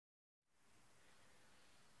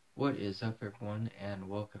What is up, everyone, and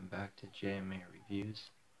welcome back to JMA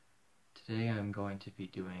Reviews. Today I'm going to be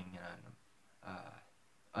doing an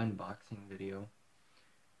unboxing video.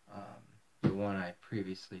 The one I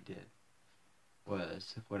previously did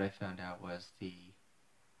was, what I found out was the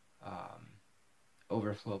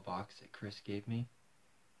overflow box that Chris gave me.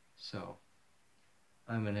 So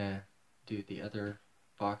I'm going to do the other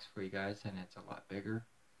box for you guys, and it's a lot bigger.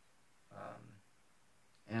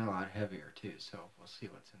 And a lot heavier too, so we'll see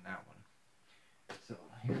what's in that one. So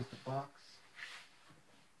here's the box.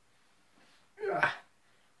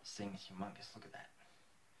 This thing is humongous, look at that.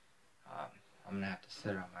 I'm going to have to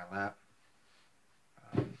set it on my lap.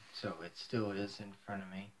 So it still is in front of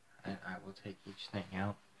me, and I will take each thing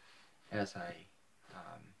out as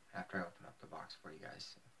after I open up the box for you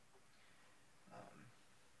guys.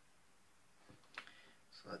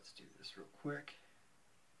 So let's do this real quick.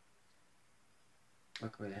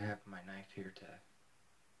 Luckily I have my knife here to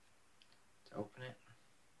open it.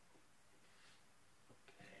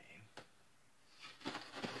 Okay.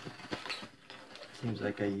 Seems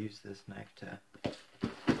like I use this knife to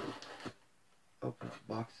open up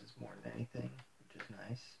boxes more than anything, which is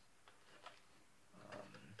nice.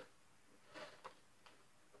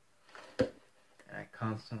 And I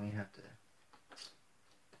constantly have to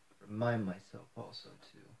remind myself also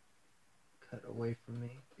to cut away from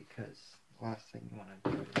me, because the last thing you want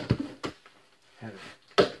to do is have it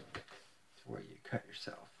to where you cut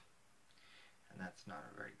yourself, and that's not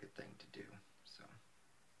a very good thing to do. So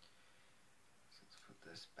let's put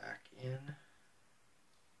this back in.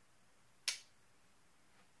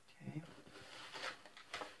 Okay,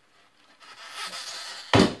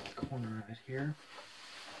 corner of it here.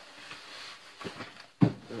 I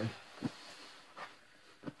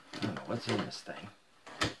don't know what's in this thing.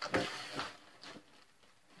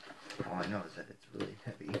 All I know is that it's really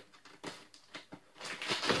heavy.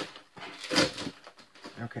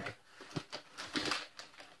 Okay.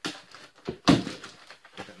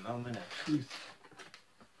 The moment of truth.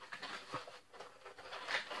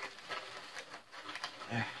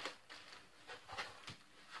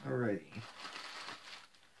 Alrighty.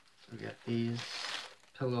 So we got these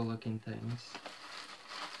pillow-looking things.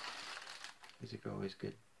 These are always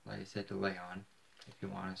good, like I said, to lay on. If you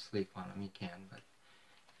want to sleep on them, you can, but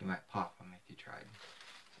you might pop them if you tried.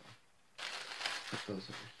 So put those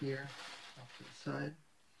over here, off to the side.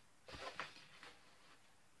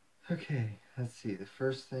 Okay, let's see. The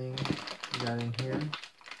first thing we got in here.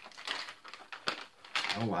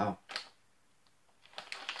 Oh wow.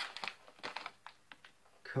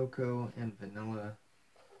 Cocoa and vanilla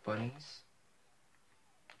bunnies.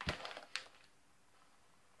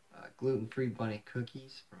 Gluten-free bunny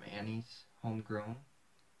cookies from Annie's, homegrown.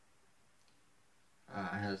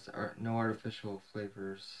 Has no artificial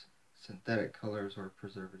flavors, synthetic colors, or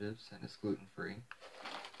preservatives, and is gluten-free.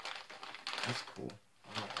 That's cool.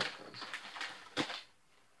 I love those.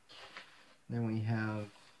 Then we have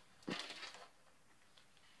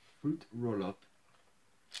fruit roll-up.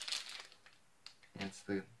 It's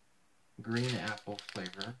the green apple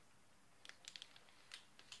flavor.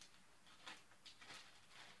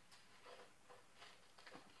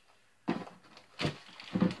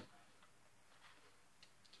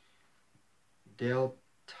 Dale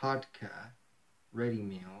Todka ready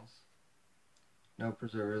meals. No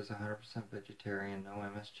preservatives, 100% vegetarian, no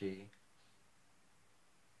MSG.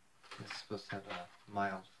 It's supposed to have a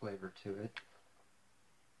mild flavor to it.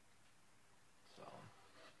 So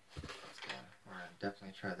we're gonna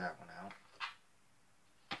definitely try that one out.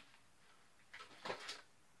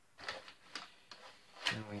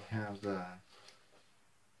 Then we have the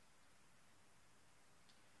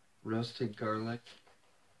roasted garlic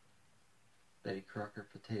Betty Crocker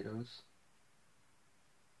potatoes,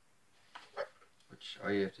 which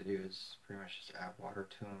all you have to do is pretty much just add water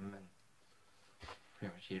to them and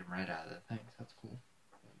pretty much eat them right out of the thing. So that's cool.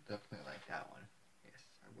 I'll definitely like that one. Yes,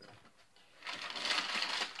 I will.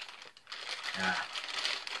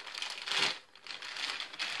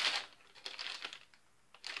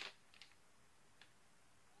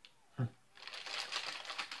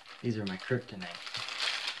 These are my kryptonite.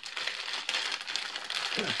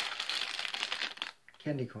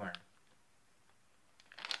 Candy corn.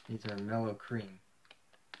 These are mellow cream.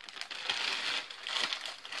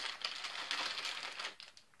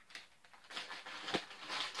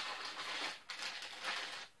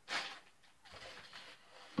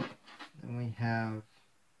 Then we have,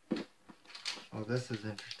 oh, this is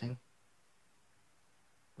interesting.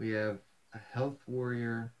 We have a Health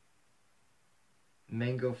Warrior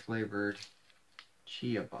mango flavored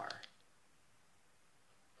chia bar.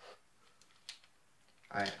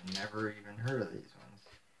 I have never even heard of these ones.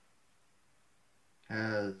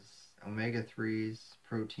 has omega-3s,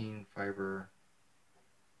 protein, fiber,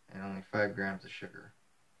 and only 5 grams of sugar.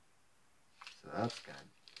 So that's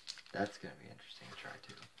gonna be interesting to try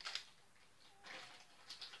too.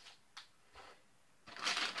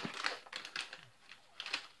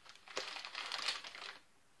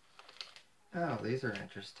 Oh, these are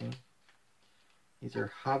interesting. These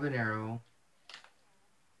are habanero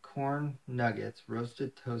corn nuggets,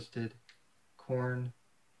 roasted toasted corn,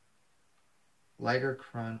 lighter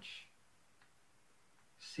crunch,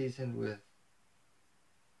 seasoned with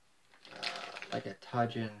like a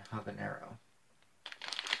Tajin habanero.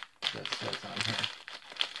 That says on here.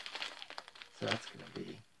 So that's going to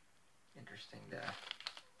be interesting to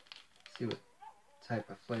see what type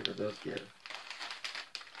of flavor those give.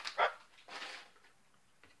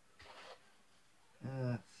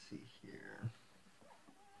 Let's see here.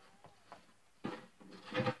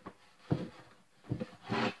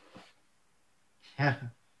 Yeah.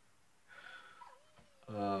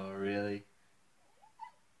 Oh, really?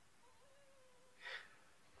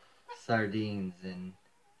 Sardines in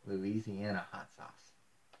Louisiana hot sauce.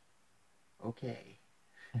 Okay.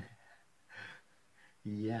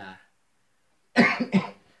 Yeah.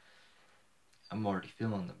 I'm already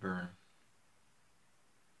feeling the burn.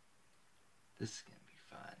 This is going to be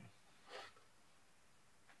fun.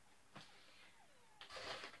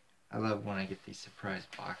 I love when I get these surprise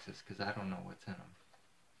boxes because I don't know what's in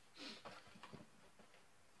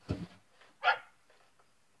them.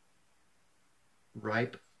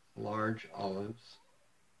 Ripe, large olives.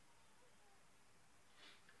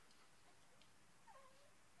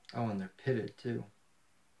 Oh, and they're pitted too.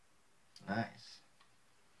 Nice.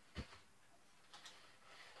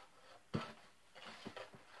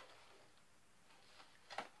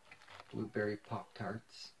 Blueberry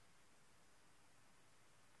Pop-Tarts.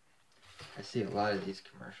 I see a lot of these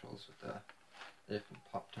commercials with the different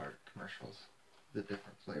Pop-Tart commercials, the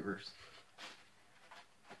different flavors.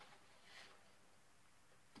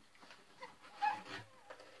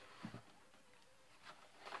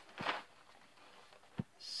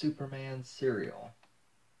 Superman cereal.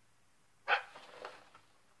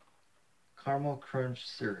 Caramel Crunch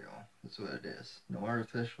cereal is what it is. No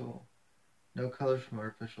colors from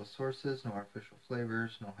artificial sources, no artificial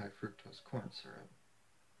flavors, no high fructose corn syrup.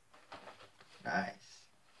 Nice.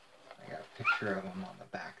 I got a picture of them on the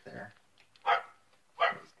back there. You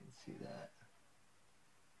guys can see that.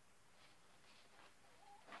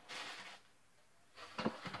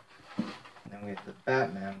 And then we have the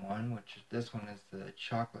Batman one, which this one is the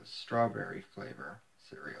chocolate strawberry flavor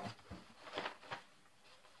cereal.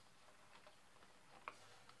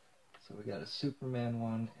 So we got a Superman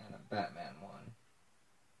one and a Batman one.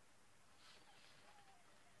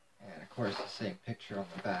 And of course the same picture on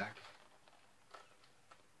the back.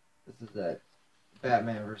 This is that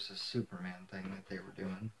Batman versus Superman thing that they were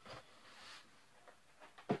doing.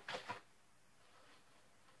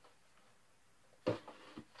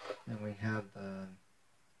 Then we have the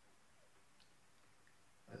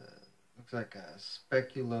looks like a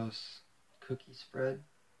speculoos cookie spread.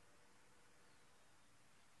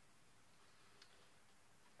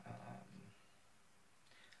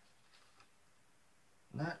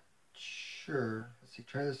 Not sure. Let's see.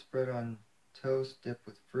 Try the spread on toast, dip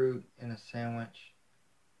with fruit in a sandwich.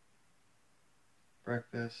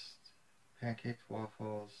 Breakfast, pancakes,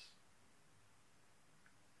 waffles,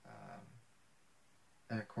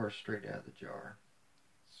 and of course straight out of the jar.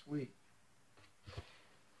 Sweet.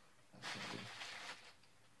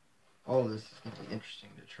 All this is going to be interesting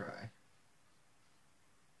to try.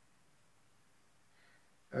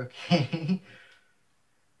 Okay.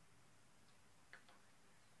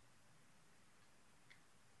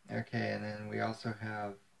 Okay, and then we also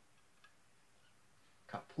have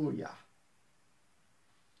Kapuya.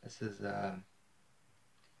 This is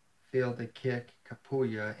Feel the Kick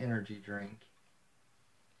Kapuya energy drink.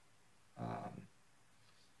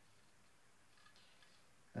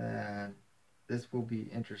 And this will be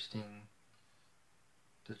interesting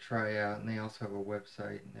to try out. And they also have a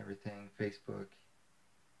website and everything, Facebook.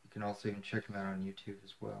 You can also even check them out on YouTube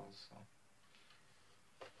as well. So.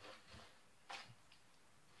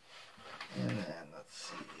 And then,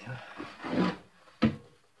 let's see.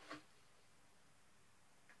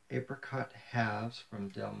 Apricot halves from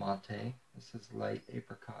Del Monte. This is light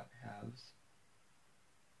apricot halves.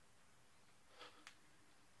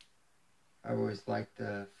 I always like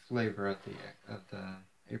the flavor of the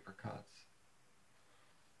apricots.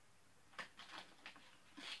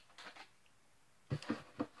 And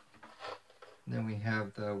then we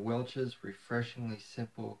have the Welch's Refreshingly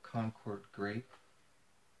Simple Concord Grape.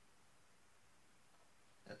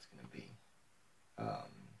 That's going to be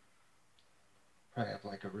probably have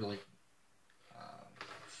like a really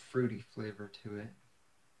fruity flavor to it.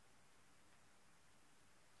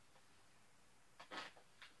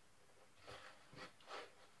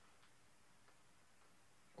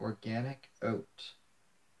 Organic oat.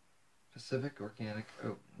 Pacific Organic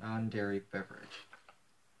Oat non-dairy beverage.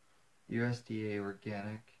 USDA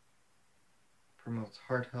organic. Promotes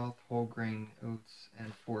heart health, whole grain oats,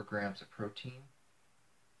 and 4 grams of protein.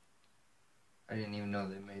 I didn't even know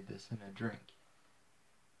they made this in a drink.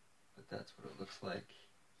 But that's what it looks like.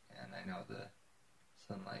 And I know the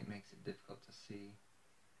sunlight makes it difficult to see.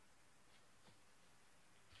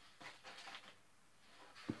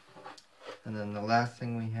 And then the last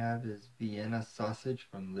thing we have is Vienna sausage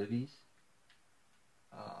from Libby's.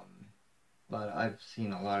 I've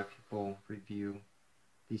seen a lot of people review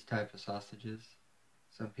these type of sausages.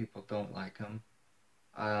 Some people don't like them.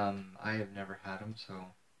 I have never had them, so,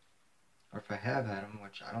 or if I have had them,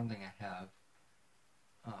 which I don't think I have,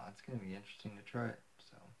 it's going to be interesting to try it.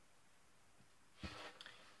 So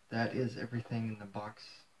that is everything in the box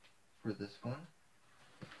for this one.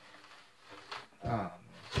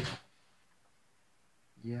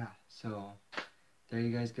 Yeah, so there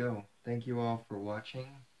you guys go. Thank you all for watching.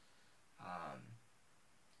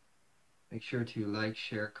 Make sure to like,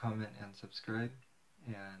 share, comment, and subscribe.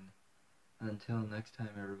 And until next time,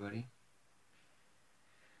 everybody,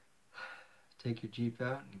 take your Jeep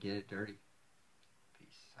out and get it dirty. Peace.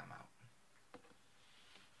 I'm out.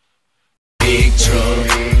 Big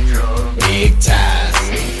truck, big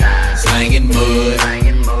tires, slanging mud.